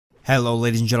Hello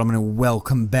ladies and gentlemen, and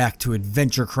welcome back to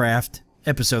AdventureCraft,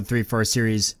 episode 3 for our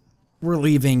series. We're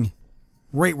leaving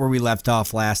right where we left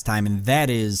off last time, and that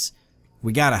is,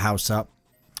 we got a house up,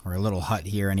 or a little hut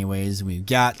here anyways. We've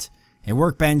got a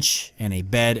workbench and a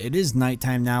bed. It is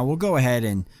nighttime now. We'll go ahead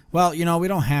and, well, you know, we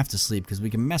don't have to sleep because we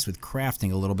can mess with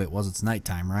crafting a little bit while it's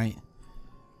nighttime, right?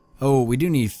 Oh, we do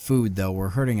need food though. We're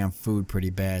hurting on food pretty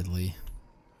badly.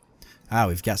 Ah,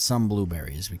 we've got some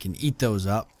blueberries. We can eat those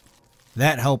up.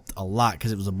 That helped a lot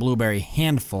because it was a blueberry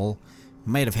handful.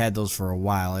 Might have had those for a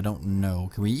while. I don't know.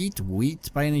 Can we eat wheat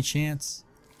by any chance?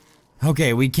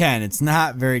 Okay, we can. It's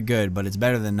not very good, but it's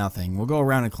better than nothing. We'll go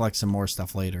around and collect some more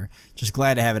stuff later. Just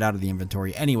glad to have it out of the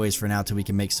inventory anyways for now till we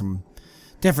can make some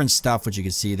different stuff, which you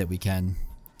can see that we can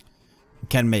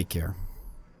make here.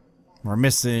 We're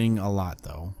missing a lot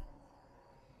though.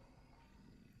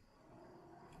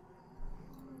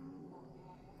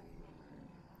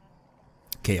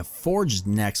 Okay, a forge is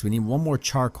next. We need one more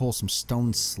charcoal, some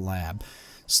stone slab.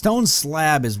 Stone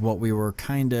slab is what we were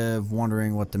kind of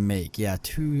wondering what to make. Yeah,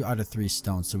 2 out of 3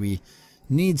 stones. So we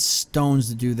need stones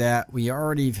to do that. We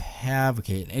already have,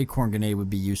 okay, an acorn grenade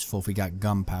would be useful if we got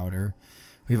gunpowder.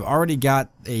 We've already got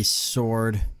a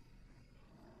sword.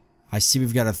 I see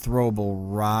we've got a throwable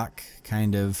rock.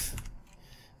 Kind of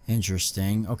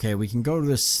interesting. Okay, we can go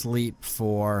to sleep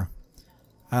for,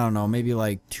 I don't know, maybe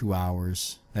like 2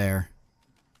 hours. There.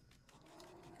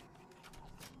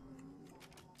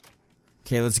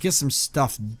 Okay, let's get some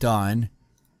stuff done.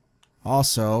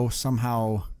 Also,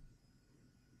 somehow...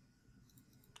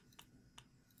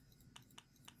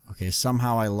 Okay,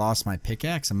 somehow I lost my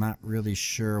pickaxe. I'm not really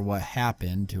sure what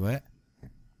happened to it.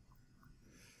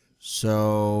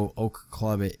 So, oak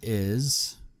club it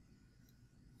is.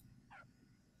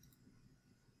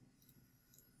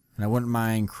 And I wouldn't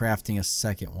mind crafting a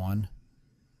second one.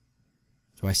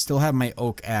 Do I still have my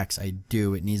oak axe? I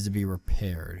do. It needs to be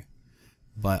repaired.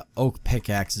 But oak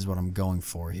pickaxe is what I'm going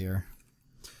for here.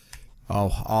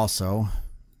 Oh, also.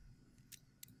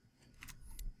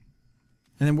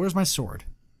 And then where's my sword?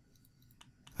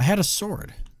 I had a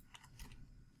sword.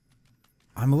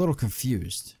 I'm a little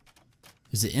confused.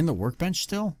 Is it in the workbench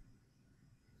still?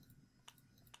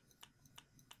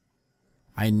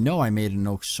 I know I made an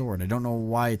oak sword. I don't know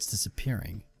why it's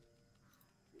disappearing.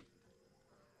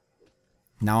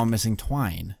 Now I'm missing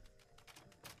twine.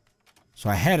 So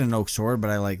I had an oak sword,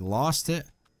 but I like lost it.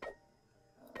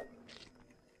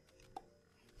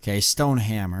 Okay, stone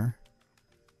hammer.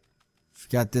 If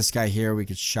we got this guy here, we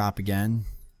could shop again.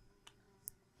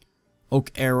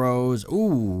 Oak arrows.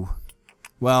 Ooh.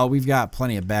 Well, we've got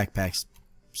plenty of backpack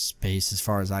space as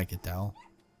far as I could tell.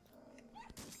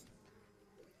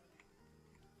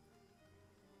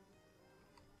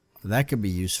 That could be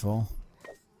useful.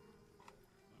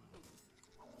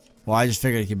 Well, I just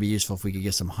figured it could be useful if we could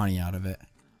get some honey out of it.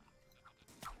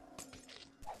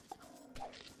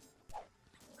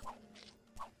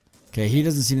 Okay, he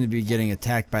doesn't seem to be getting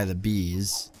attacked by the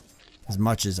bees as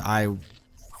much as I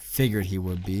figured he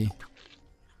would be.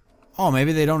 Oh,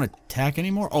 maybe they don't attack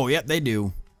anymore? Oh, yep, they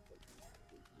do.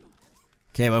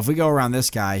 Okay, but if we go around this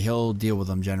guy, he'll deal with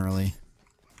them generally.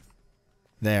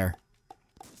 There.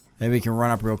 Maybe we can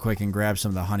run up real quick and grab some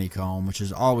of the honeycomb, which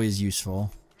is always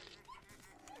useful.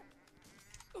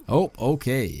 Oh,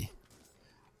 okay.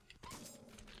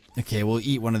 Okay, we'll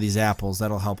eat one of these apples.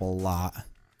 That'll help a lot.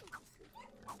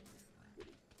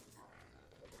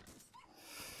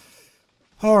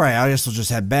 Alright, I guess we'll just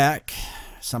head back.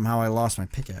 Somehow I lost my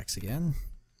pickaxe again.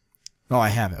 Oh, I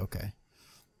have it. Okay.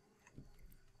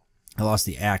 I lost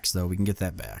the axe, though. We can get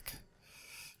that back.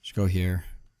 Just go here.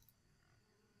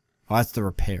 Oh, that's the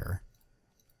repair.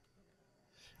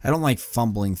 I don't like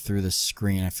fumbling through the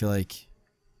screen. I feel like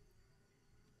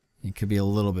it could be a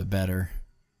little bit better.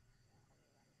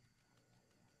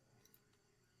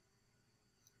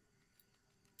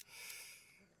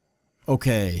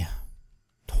 Okay.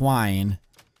 Twine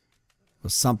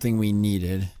was something we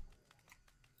needed.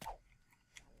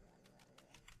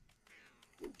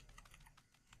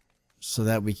 So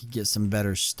that we could get some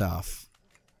better stuff.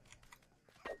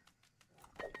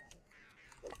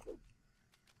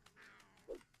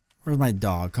 Where's my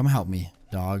dog? Come help me,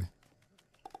 dog.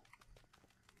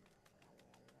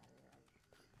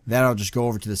 Then I'll just go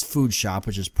over to this food shop,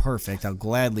 which is perfect. I'll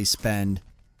gladly spend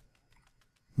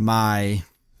my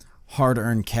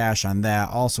hard-earned cash on that.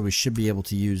 Also, we should be able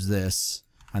to use this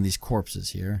on these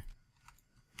corpses here.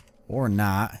 Or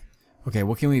not. Okay,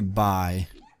 what can we buy?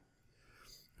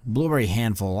 Blueberry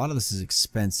handful. A lot of this is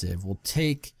expensive. We'll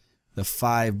take the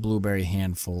 5 blueberry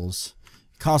handfuls.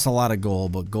 It costs a lot of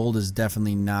gold, but gold is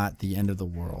definitely not the end of the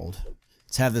world.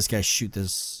 Let's have this guy shoot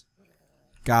this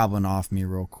goblin off me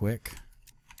real quick.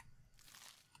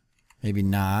 Maybe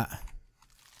not.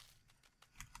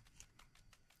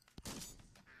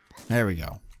 There we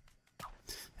go.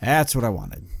 That's what I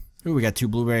wanted. Ooh, we got 2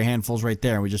 blueberry handfuls right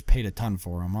there, and we just paid a ton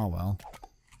for them. Oh, well.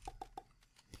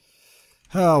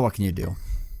 Oh, what can you do?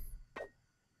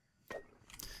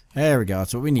 There we go.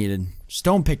 That's what we needed.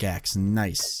 Stone pickaxe.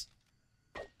 Nice.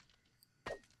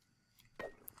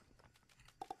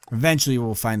 Eventually,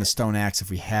 we'll find the stone axe if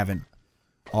we haven't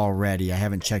already. I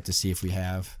haven't checked to see if we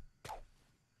have.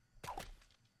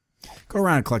 Go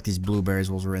around and collect these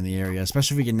blueberries while we're in the area,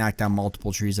 especially if we can knock down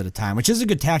multiple trees at a time, which is a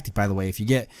good tactic, by the way. If you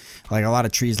get like a lot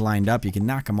of trees lined up, you can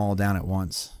knock them all down at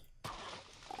once.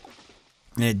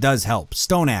 And it does help.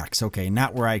 Stone axe. Okay,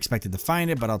 not where I expected to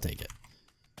find it, but I'll take it.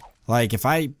 Like, if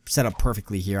I set up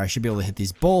perfectly here, I should be able to hit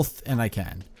these both, and I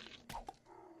can.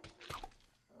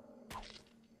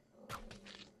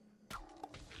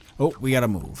 Oh, we gotta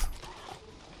move.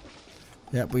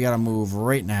 Yep, we gotta move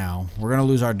right now. We're gonna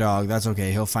lose our dog. That's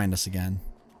okay. He'll find us again.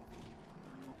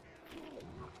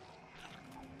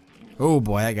 Oh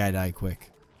boy, that guy died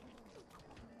quick.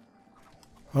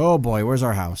 Oh boy, where's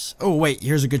our house? Oh wait,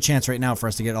 here's a good chance right now for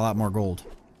us to get a lot more gold.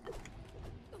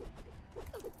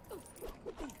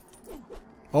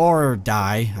 Or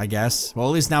die, I guess. Well,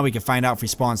 at least now we can find out if we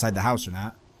spawn inside the house or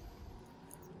not.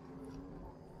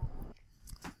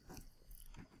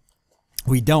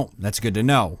 We don't. That's good to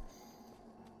know.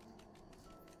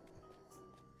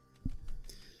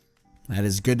 That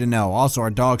is good to know. Also, our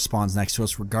dog spawns next to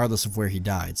us regardless of where he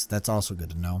died. So that's also good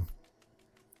to know.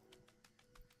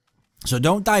 So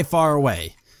don't die far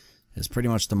away. Is pretty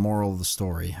much the moral of the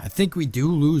story. I think we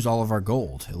do lose all of our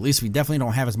gold. At least we definitely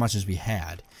don't have as much as we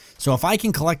had. So if I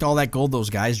can collect all that gold those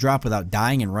guys drop without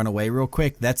dying and run away real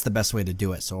quick, that's the best way to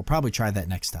do it. So we'll probably try that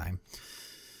next time.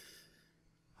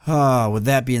 With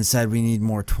that being said, we need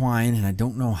more twine, and I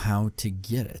don't know how to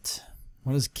get it.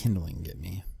 What does kindling get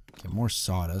me? Get more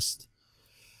sawdust.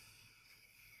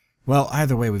 Well,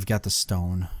 either way, we've got the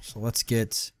stone. So let's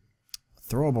get...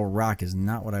 Throwable rock is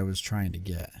not what I was trying to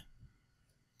get.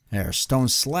 There, stone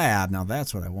slab. Now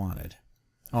that's what I wanted.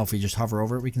 Oh, if we just hover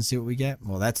over it, we can see what we get?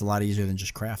 Well, that's a lot easier than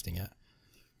just crafting it.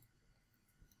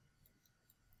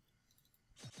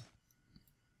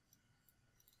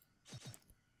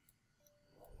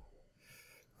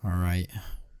 Alright.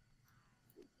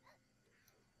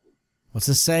 What's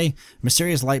this say?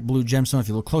 Mysterious light blue gemstone. If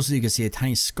you look closely, you can see a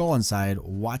tiny skull inside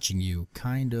watching you.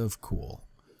 Kind of cool.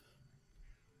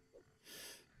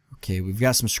 Okay, we've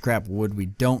got some scrap wood. We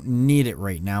don't need it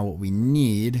right now. What we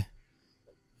need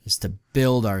is to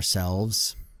build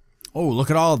ourselves. Oh,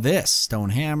 look at all this. Stone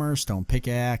hammer, stone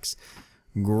pickaxe.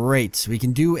 Great. We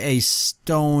can do a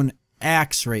stone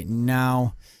axe right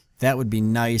now. That would be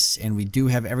nice. And we do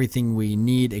have everything we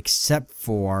need except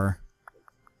for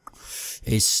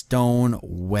a stone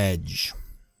wedge.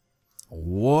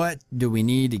 What do we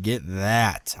need to get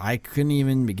that? I couldn't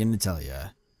even begin to tell you.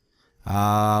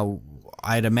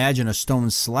 I'd imagine a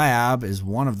stone slab is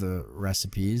one of the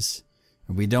recipes.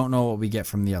 And we don't know what we get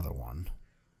from the other one.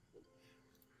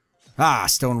 Ah,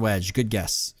 stone wedge. Good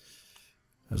guess.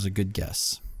 That was a good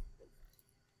guess.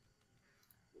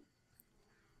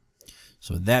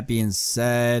 So with that being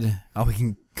said, oh, we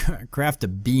can craft a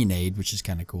beanade, which is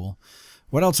kind of cool.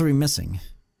 What else are we missing?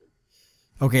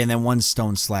 Okay, and then one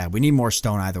stone slab. We need more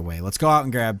stone either way. Let's go out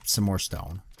and grab some more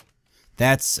stone.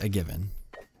 That's a given.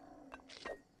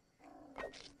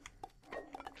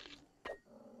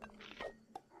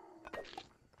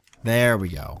 There we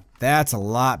go. That's a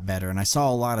lot better. And I saw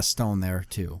a lot of stone there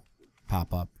too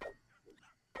pop up.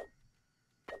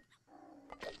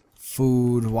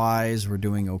 Food-wise, we're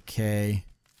doing okay.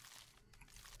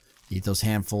 Eat those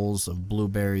handfuls of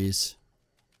blueberries.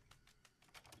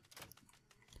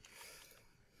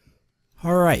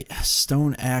 Alright,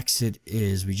 stone axe it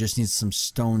is. We just need some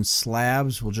stone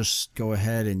slabs. We'll just go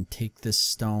ahead and take this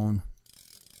stone.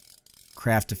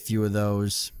 Craft a few of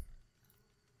those.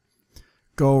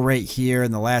 Go right here,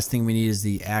 and the last thing we need is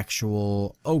the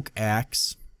actual oak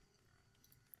axe,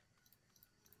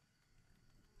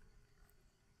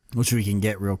 which we can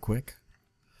get real quick.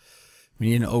 We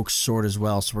need an oak sword as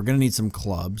well, so we're going to need some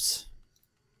clubs.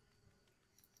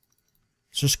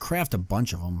 Let's just craft a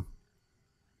bunch of them.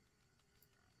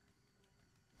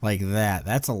 Like that.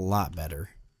 That's a lot better.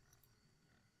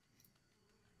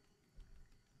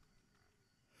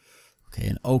 Okay,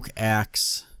 an oak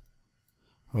axe.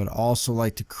 I would also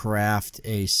like to craft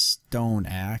a stone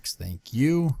axe. Thank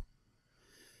you.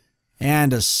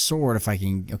 And a sword if I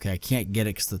can. Okay, I can't get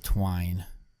it because of the twine.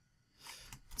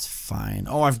 It's fine.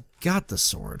 Oh, I've got the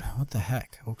sword. What the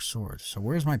heck? Oak sword. So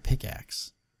where's my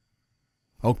pickaxe?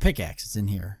 Oak pickaxe, it's in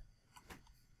here.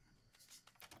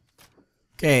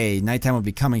 Okay, nighttime will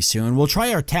be coming soon. We'll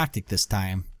try our tactic this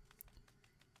time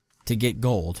to get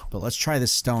gold, but let's try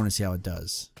this stone and see how it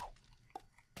does.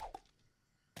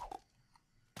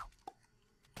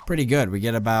 Pretty good. We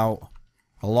get about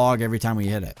a log every time we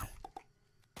hit it.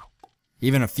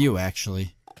 Even a few,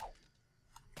 actually.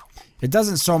 It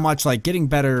doesn't so much like getting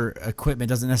better equipment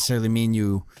doesn't necessarily mean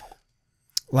you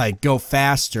like go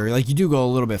faster. Like you do go a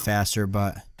little bit faster,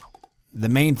 but the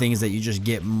main thing is that you just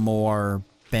get more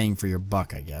bang for your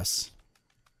buck, I guess.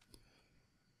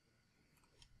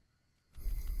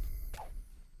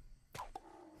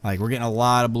 Like we're getting a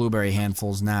lot of blueberry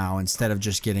handfuls now instead of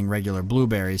just getting regular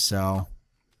blueberries, so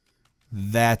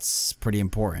that's pretty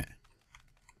important.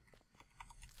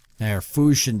 Our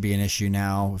food shouldn't be an issue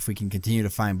now if we can continue to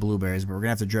find blueberries, but we're gonna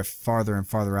have to drift farther and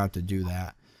farther out to do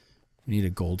that. We need a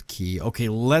gold key. Okay,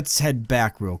 let's head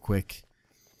back real quick.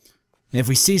 If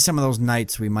we see some of those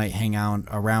knights, we might hang out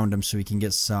around them so we can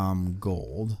get some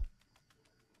gold.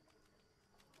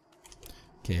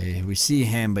 Okay, we see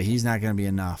him, but he's not going to be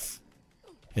enough.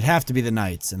 It'd have to be the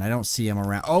knights, and I don't see him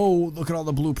around. Oh, look at all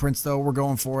the blueprints, though. We're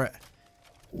going for it.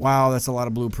 Wow, that's a lot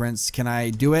of blueprints. Can I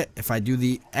do it? If I do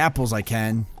the apples, I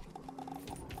can.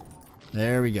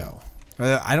 There we go.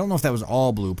 I don't know if that was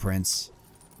all blueprints.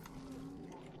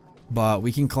 But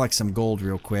we can collect some gold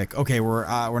real quick. Okay,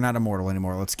 we're not immortal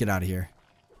anymore. Let's get out of here.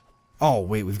 Oh,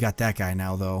 wait, we've got that guy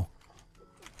now, though.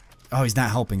 Oh, he's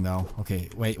not helping, though. Okay,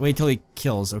 wait till he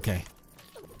kills. Okay.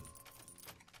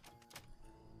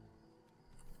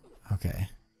 Okay.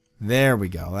 There we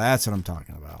go. That's what I'm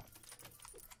talking about.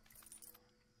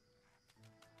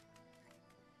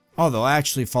 Oh, they'll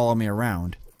actually follow me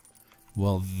around.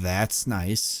 Well, that's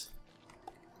nice.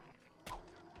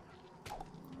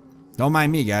 Don't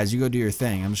mind me, guys. You go do your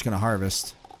thing. I'm just going to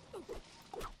harvest.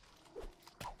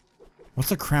 What's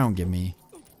the crown give me?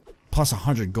 Plus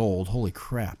 100 gold. Holy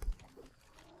crap.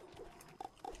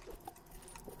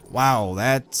 Wow,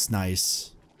 that's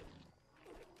nice.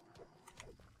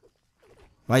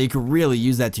 Well, you could really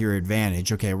use that to your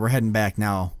advantage. Okay, we're heading back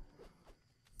now.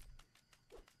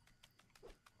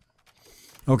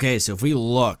 Okay, so if we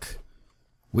look,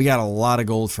 we got a lot of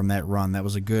gold from that run. That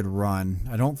was a good run.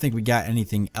 I don't think we got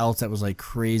anything else that was like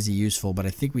crazy useful, but I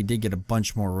think we did get a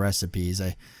bunch more recipes.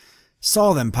 I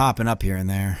saw them popping up here and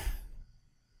there.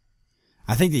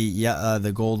 I think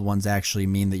the gold ones actually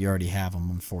mean that you already have them,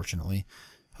 unfortunately.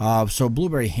 So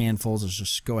blueberry handfuls, let's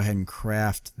just go ahead and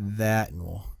craft that, and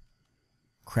we'll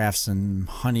craft some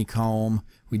honeycomb.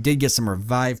 We did get some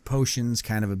revive potions,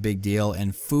 kind of a big deal,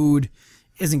 and food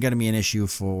isn't going to be an issue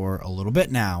for a little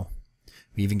bit now.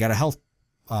 We even got a health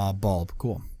bulb.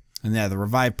 Cool. And yeah, the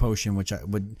revive potion, which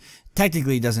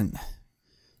technically doesn't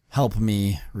help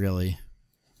me, really,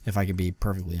 if I could be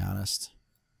perfectly honest.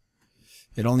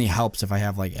 It only helps if I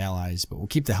have, like, allies, but we'll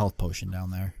keep the health potion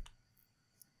down there.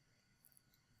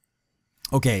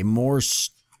 Okay, more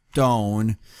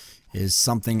stone is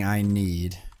something I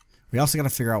need. We also got to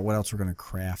figure out what else we're going to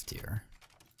craft here.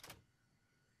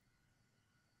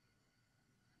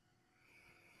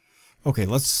 Okay,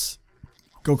 let's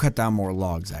go cut down more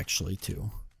logs, actually, too.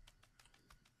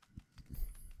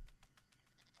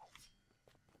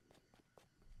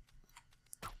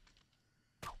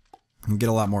 And get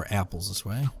a lot more apples this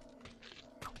way.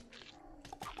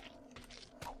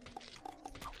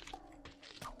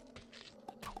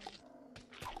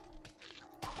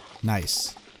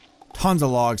 Nice. Tons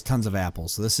of logs, tons of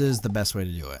apples. So this is the best way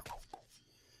to do it.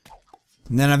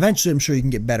 And then eventually I'm sure you can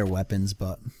get better weapons,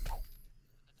 but...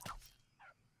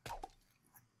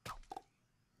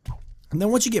 And then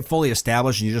once you get fully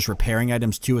established and you're just repairing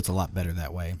items too, it's a lot better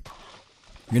that way.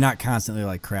 You're not constantly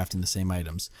like crafting the same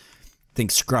items.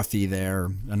 Think Scruffy there,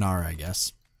 Anara, I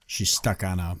guess. She's stuck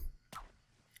on a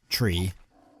tree.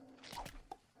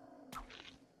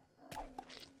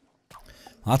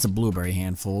 Lots of blueberry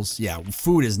handfuls. Yeah,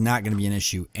 food is not going to be an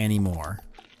issue anymore.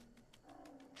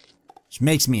 Which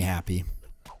makes me happy.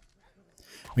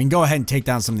 We can go ahead and take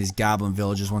down some of these goblin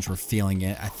villages once we're feeling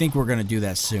it. I think we're going to do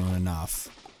that soon enough.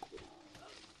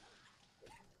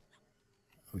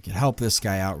 We could help this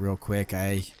guy out real quick.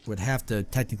 I would have to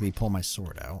technically pull my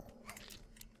sword out.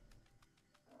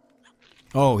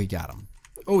 Oh, he got him.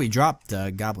 Oh, he dropped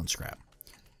goblin scrap.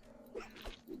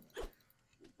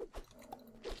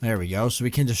 There we go. So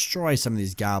we can destroy some of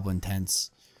these goblin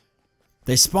tents.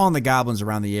 They spawn the goblins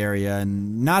around the area,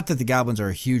 and not that the goblins are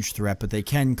a huge threat, but they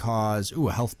can cause... Ooh,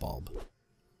 a health bulb.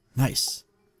 Nice.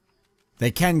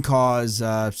 They can cause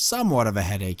somewhat of a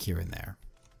headache here and there,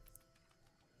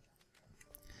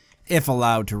 if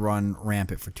allowed to run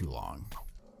rampant for too long.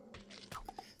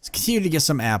 Let's continue to get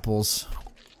some apples.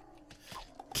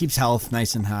 Keeps health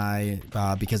nice and high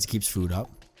because it keeps food up.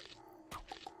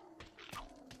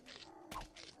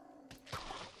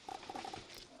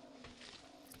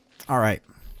 Alright.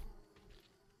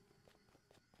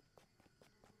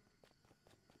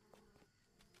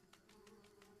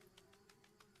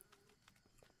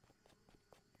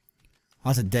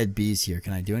 Lots of dead bees here.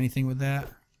 Can I do anything with that?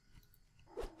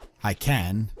 I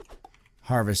can.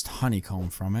 Harvest honeycomb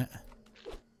from it.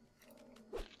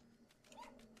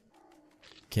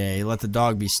 Okay, let the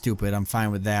dog be stupid. I'm fine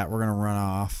with that. We're gonna run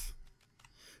off.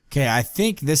 Okay, I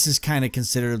think this is kind of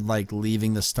considered like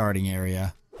leaving the starting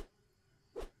area.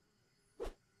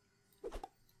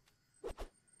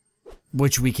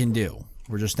 Which we can do.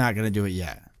 We're just not gonna do it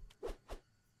yet.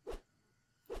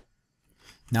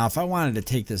 Now, if I wanted to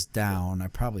take this down, I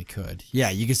probably could. Yeah,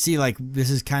 you can see, like, this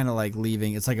is kind of like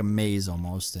leaving. It's like a maze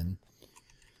almost. And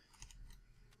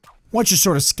once you're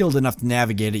sort of skilled enough to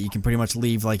navigate it, you can pretty much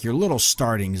leave, like, your little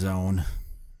starting zone.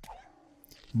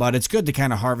 But it's good to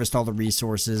kind of harvest all the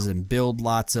resources and build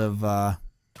lots of, well,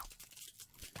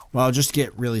 just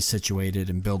get really situated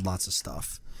and build lots of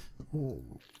stuff.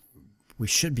 Ooh, we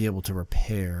should be able to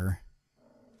repair.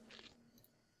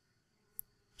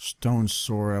 Stone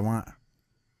sword, I want...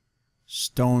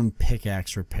 Stone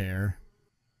pickaxe repair.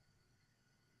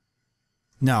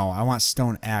 No, I want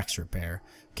stone axe repair.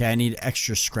 Okay, I need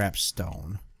extra scrap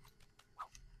stone.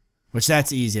 Which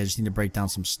that's easy, I just need to break down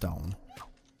some stone.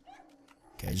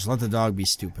 Okay, just let the dog be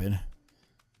stupid.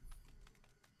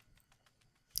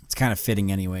 It's kind of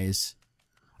fitting anyways.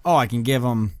 Oh, I can give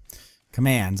them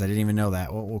commands. I didn't even know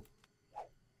that. We'll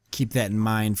keep that in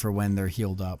mind for when they're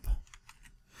healed up.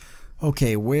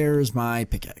 Okay, where's my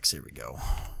pickaxe? Here we go.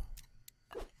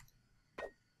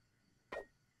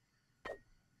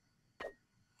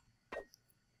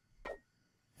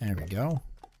 There we go.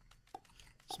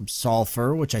 Some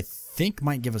sulfur, which I think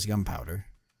might give us gunpowder.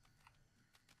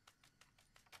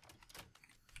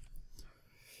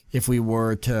 If we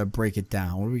were to break it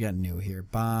down. What do we got new here?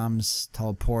 Bombs,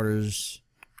 teleporters.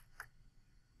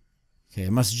 Okay,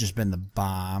 it must have just been the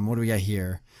bomb. What do we got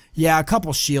here? Yeah, a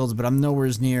couple shields, but I'm nowhere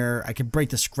near. I could break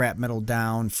the scrap metal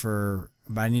down for...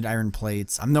 But I need iron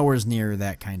plates. I'm nowhere near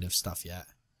that kind of stuff yet.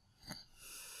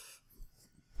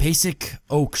 Basic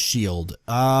oak shield.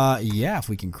 Yeah, if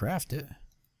we can craft it.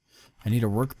 I need a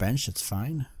workbench, that's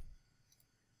fine.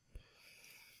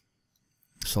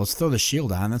 So let's throw the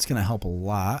shield on. That's going to help a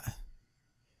lot.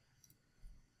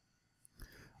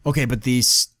 Okay, but the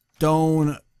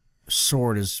stone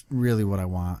sword is really what I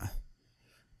want.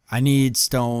 I need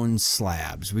stone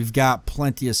slabs. We've got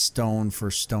plenty of stone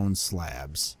for stone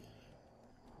slabs.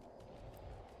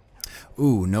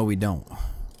 Ooh, no we don't.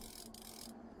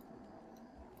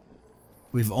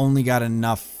 We've only got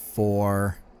enough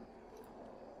for...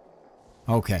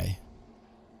 Okay.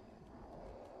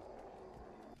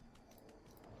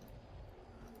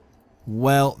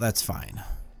 Well, that's fine.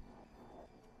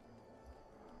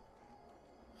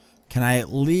 Can I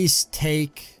at least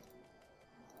take...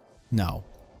 No.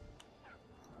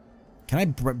 Can I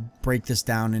break this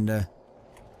down into...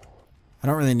 I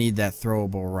don't really need that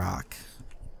throwable rock.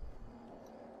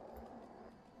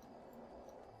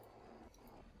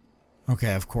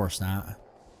 Okay, of course not.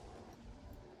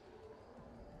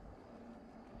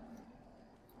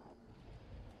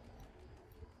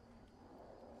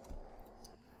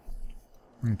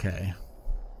 Okay.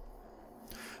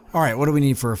 Alright, what do we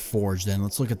need for a forge then?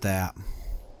 Let's look at that.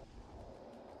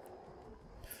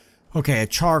 Okay, a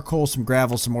charcoal, some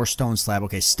gravel, some more stone slab.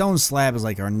 Okay, stone slab is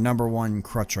like our #1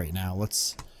 crutch right now.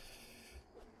 Let's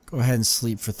go ahead and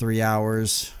sleep for 3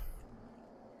 hours.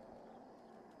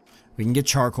 We can get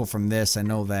charcoal from this, I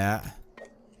know that.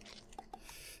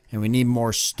 And we need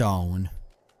more stone.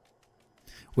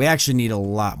 We actually need a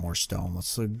lot more stone.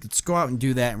 Let's go out and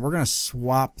do that. And we're going to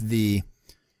swap the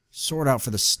sword out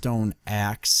for the stone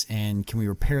axe. And can we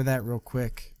repair that real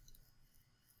quick?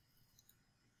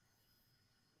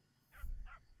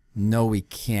 No, we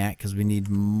can't because we need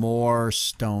more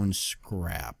stone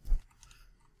scrap.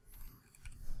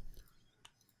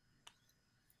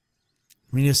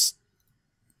 We need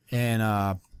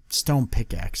a stone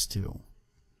pickaxe too.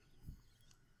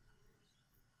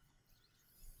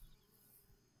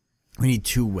 We need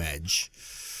 2 wedge.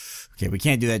 Okay, we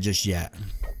can't do that just yet.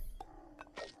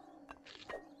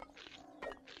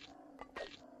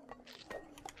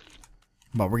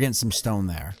 But we're getting some stone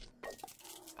there.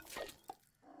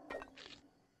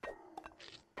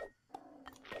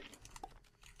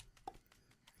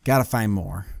 Gotta find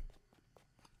more.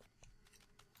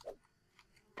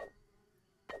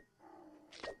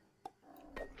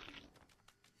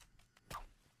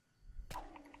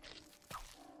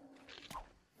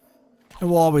 And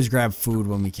we'll always grab food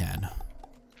when we can.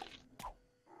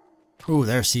 Ooh,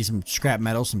 there, see some scrap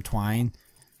metal, some twine.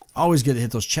 Always good to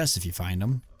hit those chests if you find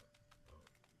them.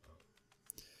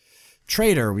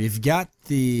 Trader, we've got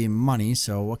the money,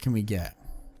 so what can we get?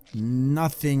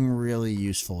 Nothing really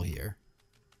useful here.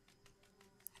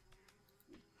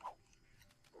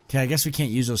 Okay, I guess we can't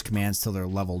use those commands till they're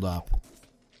leveled up.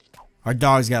 Our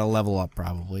dog's got to level up,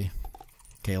 probably.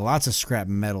 Okay, lots of scrap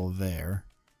metal there.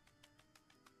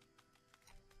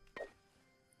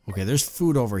 Okay, there's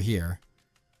food over here.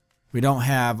 We don't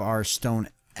have our stone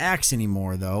axe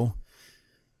anymore, though.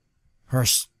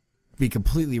 We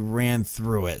completely ran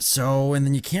through it. So, and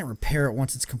then you can't repair it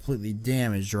once it's completely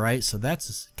damaged, right? So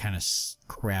that's kind of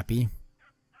crappy.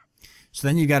 So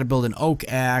then you got to build an oak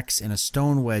axe and a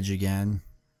stone wedge again.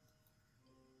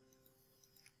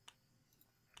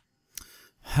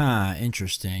 Huh,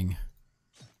 interesting.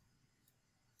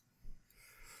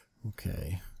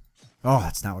 Okay. Oh,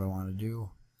 that's not what I want to do.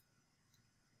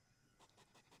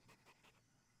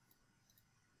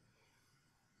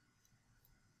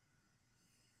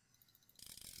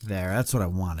 There, that's what I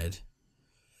wanted.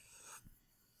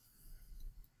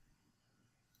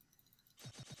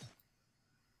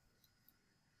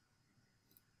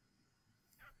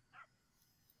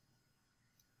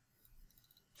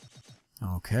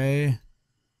 Okay.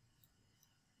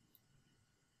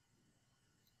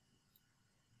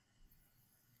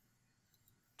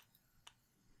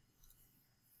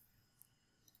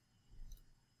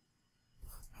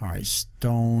 Alright,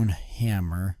 stone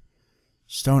hammer.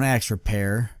 Stone axe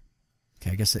repair.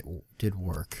 Okay, I guess it did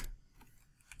work.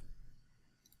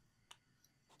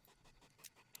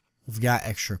 We've got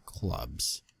extra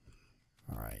clubs.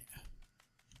 Alright.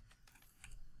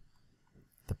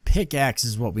 The pickaxe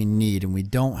is what we need, and we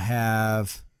don't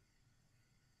have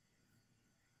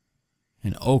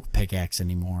an oak pickaxe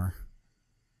anymore.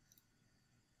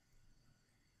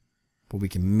 But we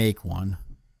can make one.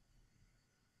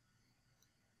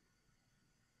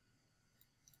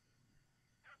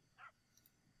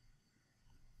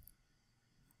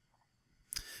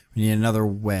 We need another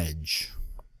wedge,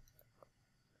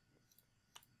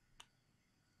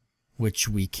 which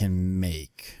we can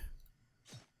make.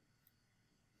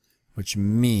 Which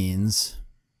means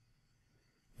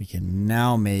we can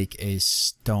now make a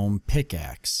stone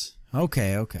pickaxe.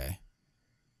 Okay, okay.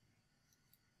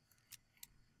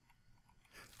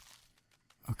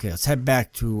 Okay, let's head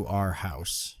back to our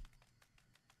house.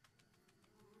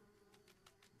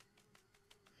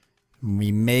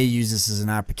 We may use this as an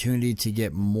opportunity to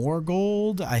get more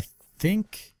gold, I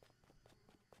think.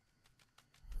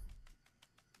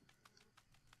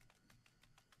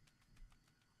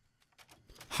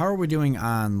 How are we doing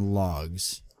on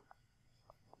logs?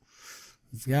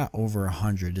 We've got over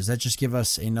 100. Does that just give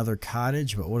us another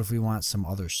cottage? But what if we want some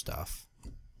other stuff?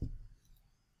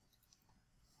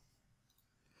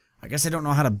 I guess I don't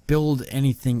know how to build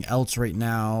anything else right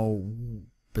now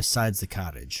besides the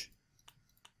cottage.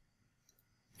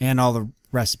 And all the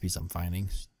recipes I'm finding.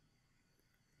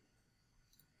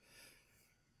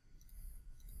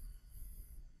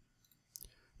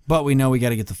 But we know we got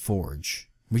to get the forge.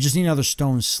 We just need another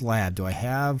stone slab. Do I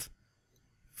have?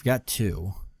 I've got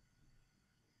 2.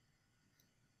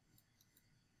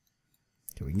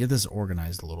 Okay, we can get this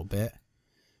organized a little bit.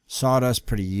 Sawdust,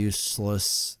 pretty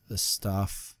useless. This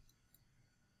stuff.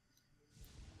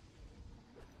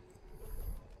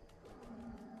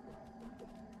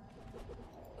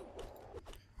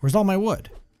 Where's all my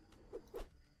wood?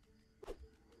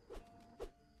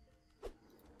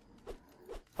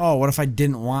 Oh, what if I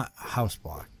didn't want house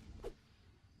block?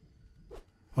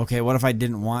 Okay, what if I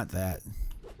didn't want that?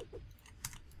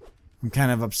 I'm kind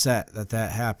of upset that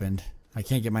that happened. I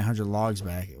can't get my 100 logs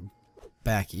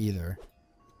back either.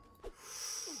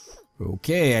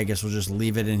 Okay, I guess we'll just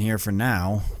leave it in here for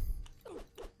now.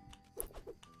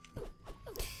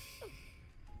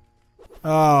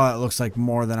 Oh, it looks like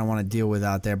more than I want to deal with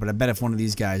out there. But I bet if one of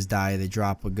these guys die, they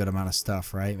drop a good amount of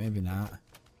stuff, right? Maybe not.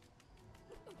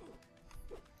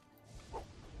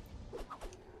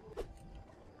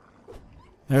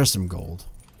 There's some gold.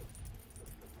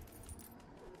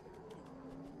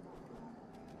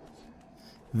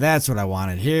 That's what I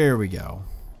wanted. Here we go.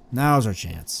 Now's our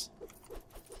chance.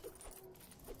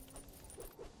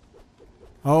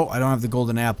 Oh, I don't have the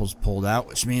golden apples pulled out,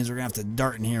 which means we're going to have to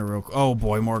dart in here real quick. Oh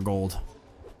boy, more gold.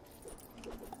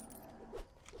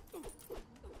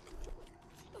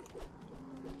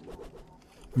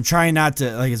 I'm trying not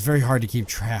to, like, it's very hard to keep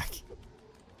track.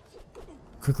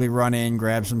 Quickly run in,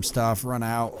 grab some stuff, run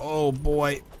out. Oh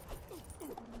boy.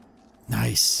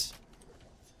 Nice.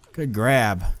 Good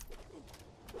grab.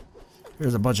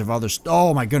 There's a bunch of other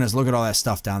oh my goodness, look at all that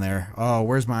stuff down there. Oh,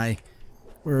 where's my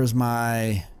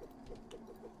my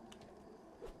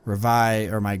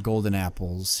golden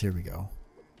apples? Here we go.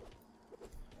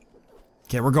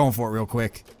 Okay, we're going for it real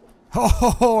quick.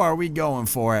 Oh, are we going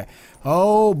for it?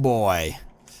 Oh boy.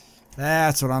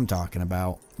 That's what I'm talking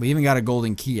about. We even got a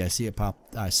golden key. I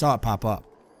saw it pop up.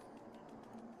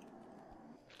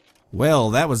 Well,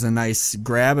 that was a nice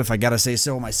grab, if I gotta say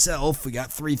so myself. We got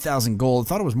 3,000 gold. I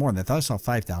thought it was more than that. I thought I saw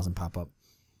 5,000 pop up.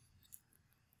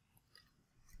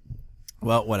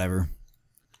 Well, whatever.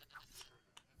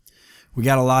 We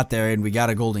got a lot there, and we got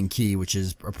a golden key, which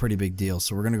is a pretty big deal.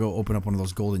 So we're gonna go open up one of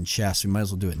those golden chests. We might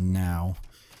as well do it now.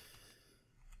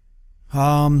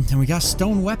 And we got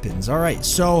stone weapons. Alright,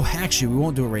 so actually we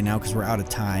won't do it right now because we're out of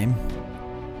time.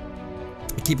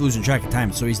 I keep losing track of time.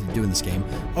 It's so easy to do in this game.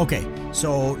 Okay,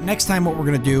 so next time what we're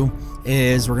going to do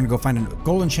is we're going to go find a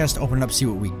golden chest, open it up, see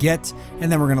what we get,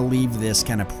 and then we're going to leave this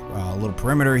kind of little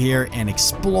perimeter here and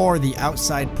explore the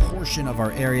outside portion of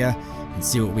our area and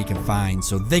see what we can find.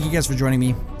 So thank you guys for joining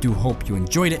me. Do hope you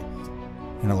enjoyed it,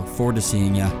 and I look forward to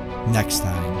seeing you next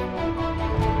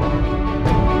time.